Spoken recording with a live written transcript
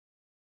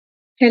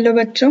Hello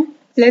बच्चों,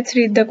 let's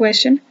read the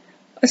question.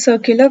 A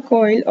circular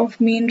coil of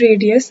mean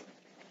radius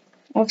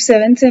of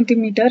 7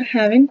 cm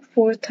having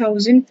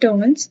 4000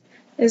 turns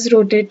is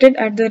rotated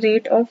at the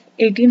rate of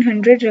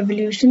 1800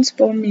 revolutions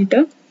per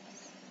meter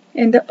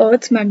in the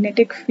Earth's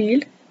magnetic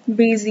field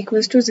B is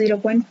equals to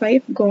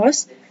 0.5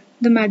 gauss.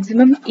 The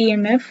maximum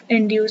EMF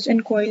induced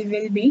in coil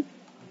will be.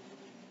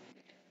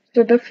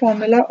 So the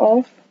formula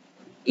of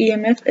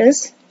EMF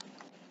is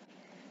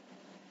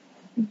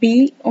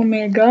B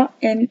omega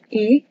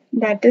NA,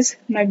 that is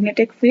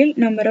magnetic field,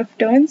 number of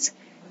turns,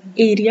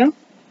 area,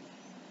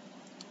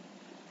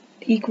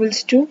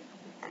 equals to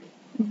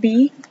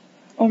B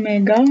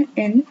omega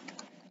N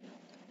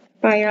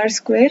pi r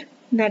square,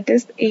 that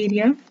is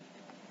area,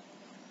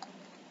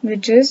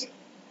 which is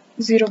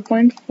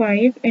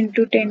 0.5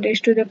 into 10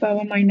 raised to the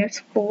power minus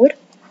 4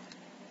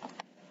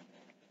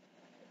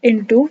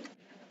 into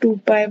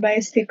 2 pi by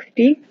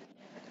 60,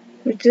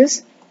 which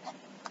is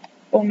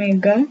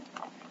omega,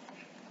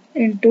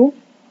 into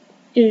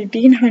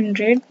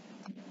 1800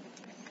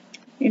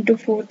 into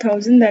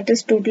 4000, that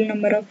is total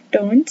number of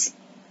turns,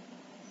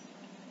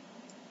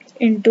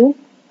 into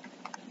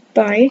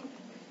pi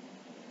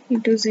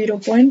into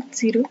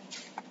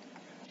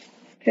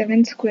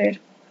 0.07 square.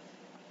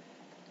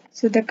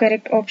 So the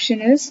correct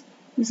option is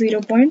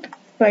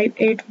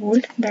 0.58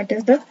 volt. That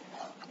is the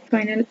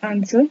final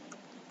answer,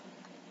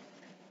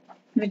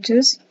 which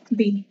is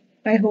B.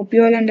 I hope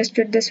you all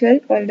understood this well.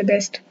 All the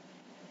best.